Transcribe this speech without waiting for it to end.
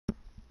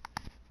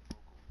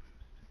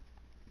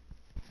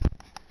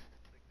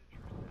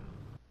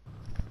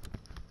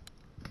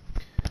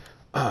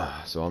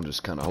So I'm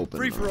just kind of hoping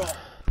Free for all.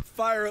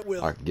 Fire at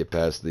will. I can get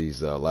past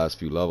these last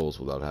few levels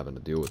without having to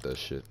deal with that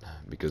shit.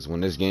 Because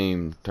when this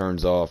game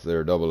turns off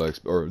their double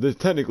XP, or this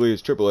technically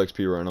it's triple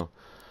XP right now.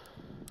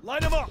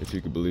 Line them up. If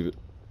you could believe it.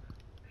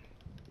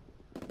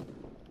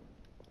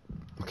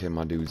 Okay,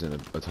 my dude's in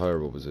a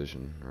terrible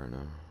position right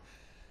now.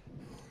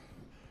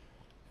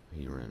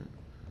 He ran it.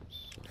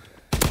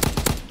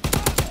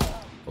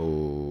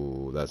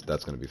 Oh,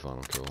 that's gonna be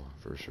final kill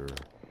for sure.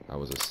 That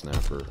was a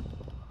snapper.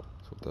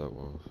 That's what that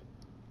was.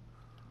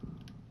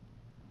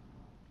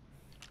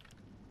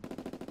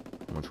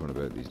 How much want to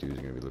bet these dudes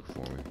are gonna be looking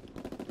for me?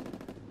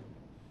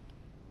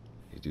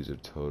 These dudes are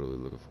totally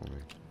looking for me.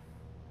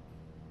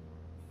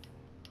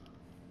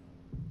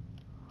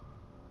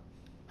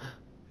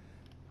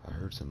 I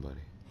heard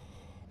somebody.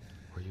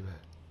 Where you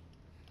at?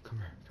 Come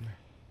here, come here.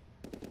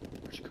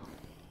 Where'd you go?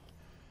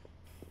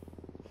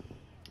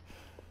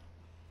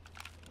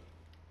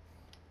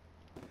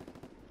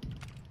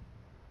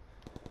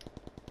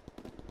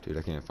 Dude,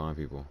 I can't find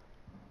people.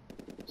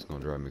 It's gonna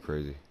drive me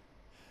crazy.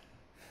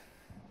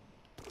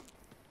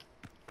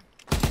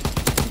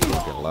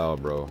 Fucking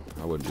loud, bro.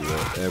 I wouldn't do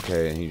that.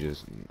 Okay, and he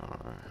just...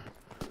 Alright.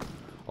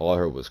 All I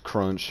heard was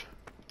crunch.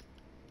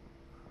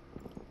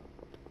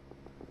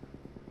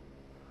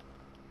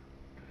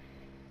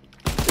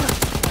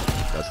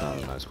 That's not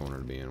a nice corner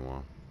to be in,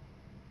 Juan.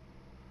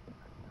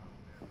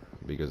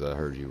 Because I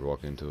heard you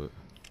walk into it.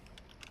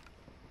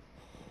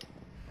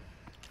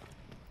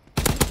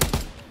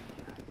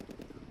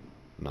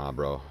 Nah,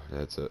 bro.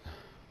 That's it.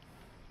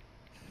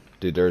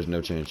 Dude, there's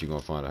no chance you're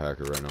gonna find a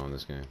hacker right now in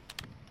this game.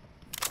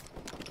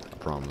 I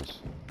promise.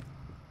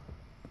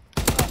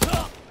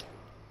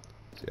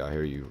 See, I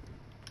hear you.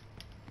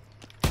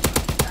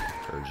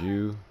 Heard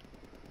you.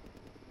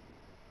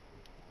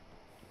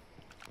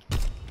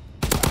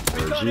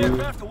 Recon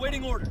aircraft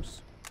awaiting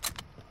orders.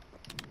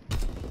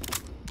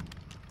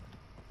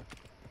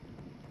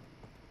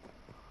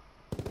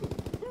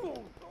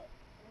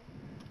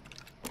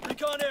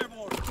 Recon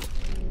airborne.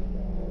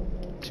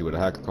 See what a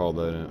hacker called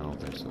that in? I don't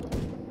think so.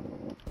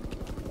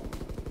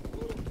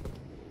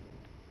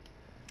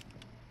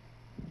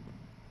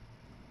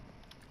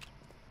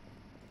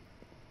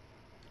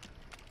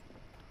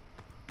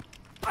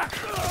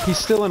 He's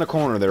still in a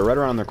corner there, right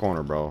around the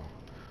corner, bro.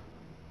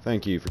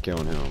 Thank you for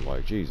killing him.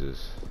 Like,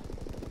 Jesus.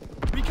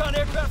 Recon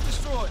aircraft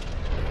destroyed.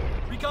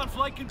 Recon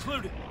flight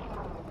concluded.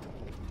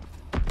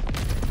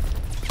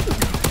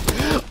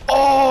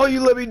 Oh, you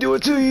let me do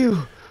it to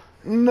you.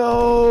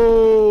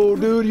 No,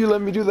 dude, you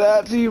let me do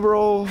that to you,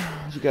 bro.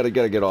 You gotta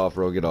get off,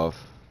 bro. Get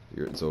off.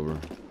 It's over.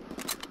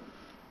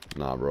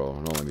 Nah, bro.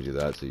 Don't let me do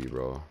that to you,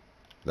 bro.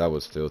 That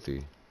was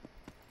filthy.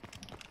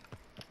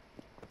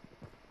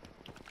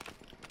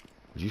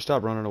 Would you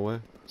stop running away?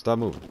 Stop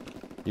moving.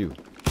 You.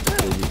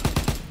 Hey, you.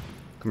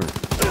 Come here.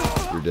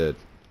 You're dead.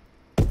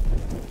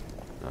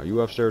 Are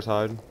you upstairs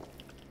hiding?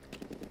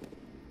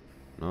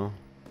 No?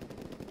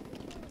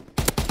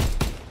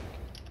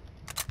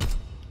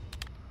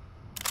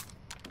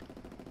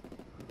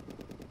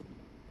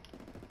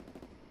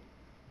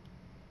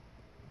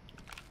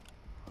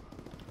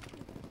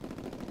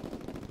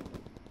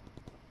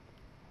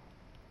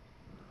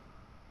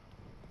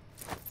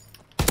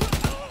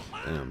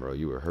 Damn, bro,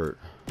 you were hurt.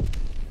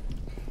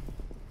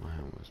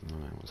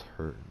 Mine was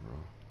hurting, bro.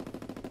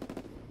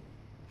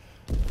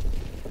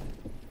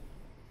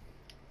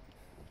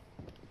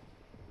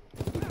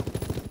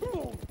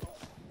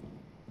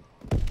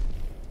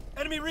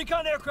 Enemy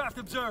recon aircraft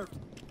observed.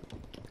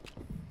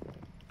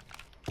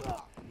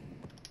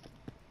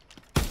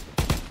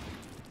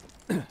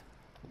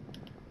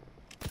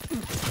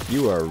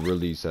 You are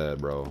really sad,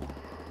 bro.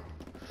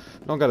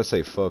 Don't gotta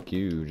say fuck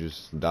you,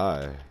 just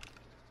die.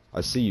 I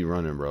see you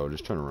running, bro.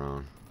 Just turn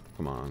around.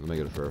 Come on, let's make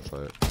it a fair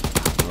fight.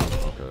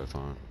 Oh, okay,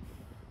 fine.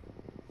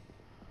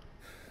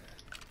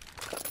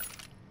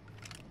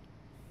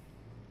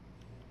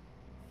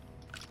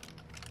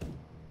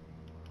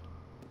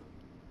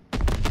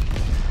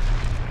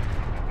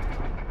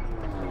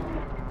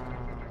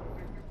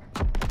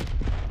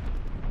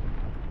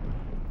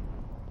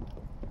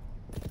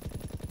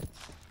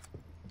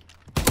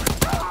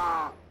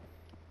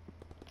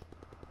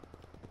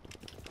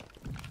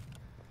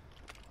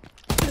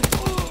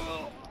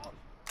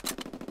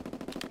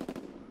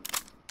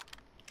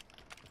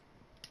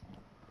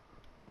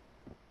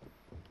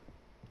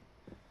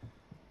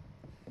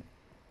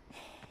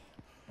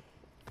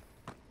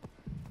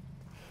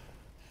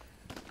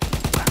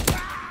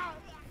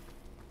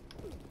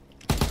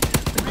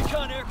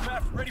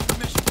 Aircraft ready for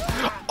mission.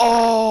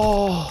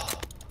 Oh!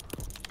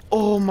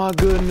 Oh my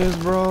goodness,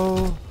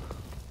 bro.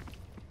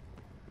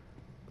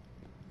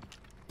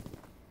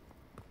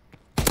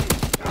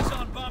 It's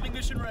on bombing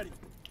mission ready.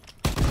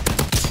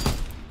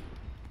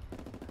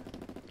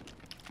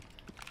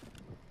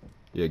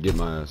 Yeah, get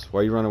my ass.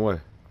 Why you running away?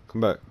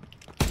 Come back.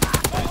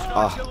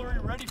 Artillery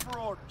ready for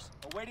orders.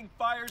 Awaiting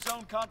fire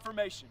zone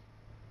confirmation.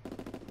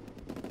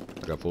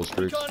 I got full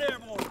streaks. Recon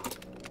airborne.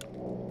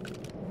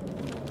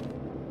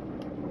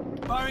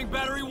 Firing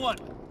battery 1.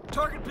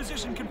 Target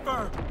position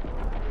confirmed.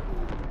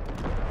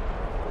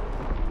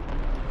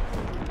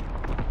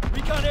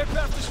 Recon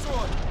aircraft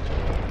destroyed.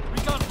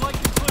 Recon flight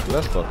concluded.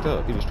 Well, that's fucked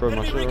up. He destroyed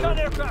my Enemy shit. recon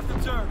aircraft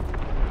observed.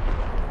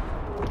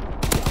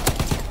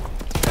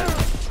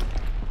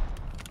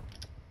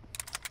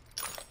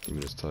 Give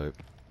me this type.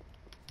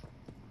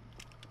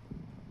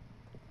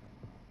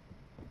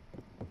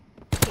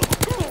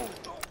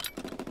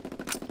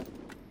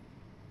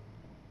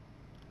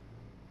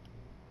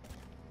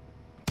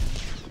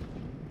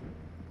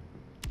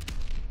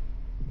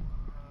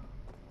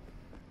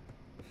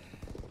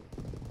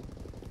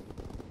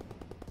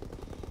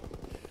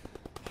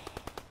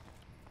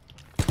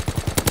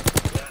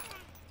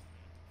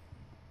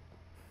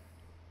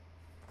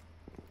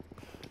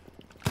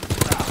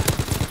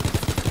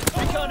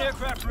 Recon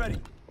aircraft ready.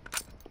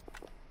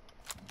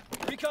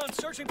 Recon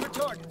searching for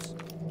targets.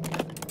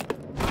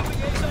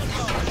 Dropping A's on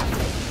bomb.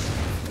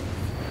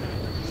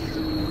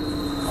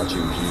 I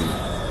choose you.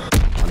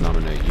 I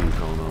nominate you,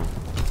 Kono.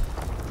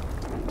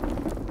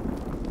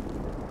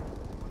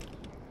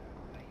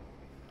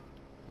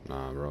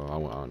 Nah, bro. I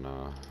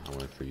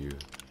went for you.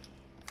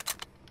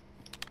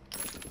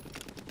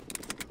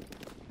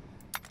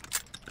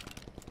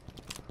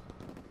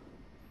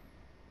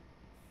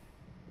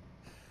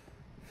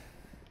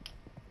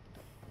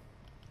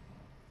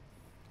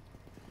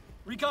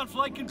 Recon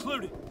flight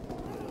concluded.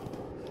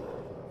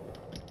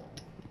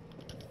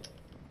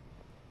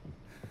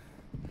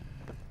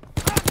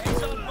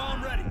 A's on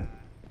bomb ready.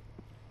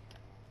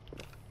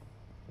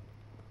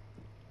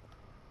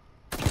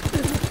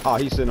 Oh,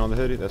 he's sitting on the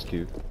hoodie. That's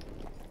cute.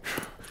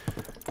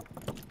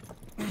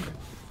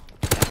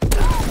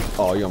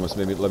 Oh, you almost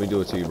made me. Let me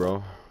do it to you,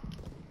 bro.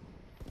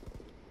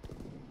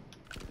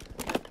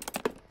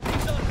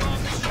 A's on bomb.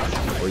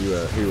 Where you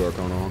at? Here you are,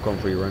 Kono. I'm coming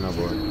for you right now,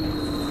 boy.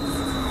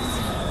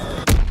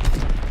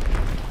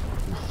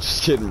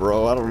 Just kidding,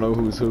 bro. I don't know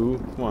who's who.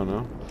 Come on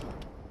now.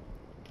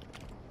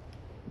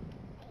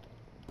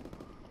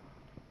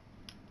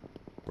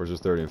 Where's this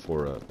 30 and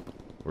 4 at?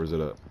 Where's it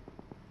at?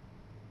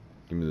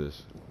 Give me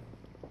this.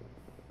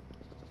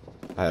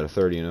 I had a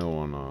 30 and 0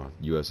 on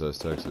USS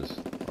Texas.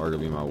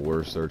 Arguably my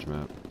worst search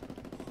map.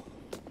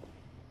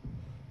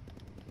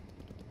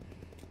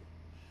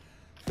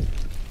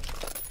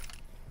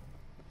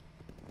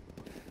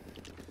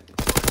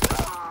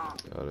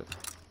 Got it.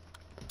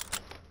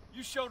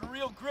 You showed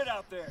real grit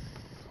out there.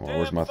 Come on,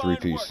 where's my Damn fine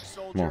 3-piece? work,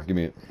 Come on, soldier. give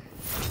me it.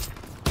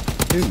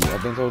 Dude,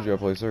 I've been told you I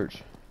play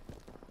search.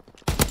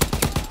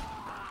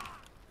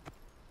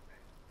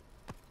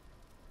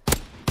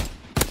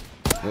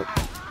 Yep.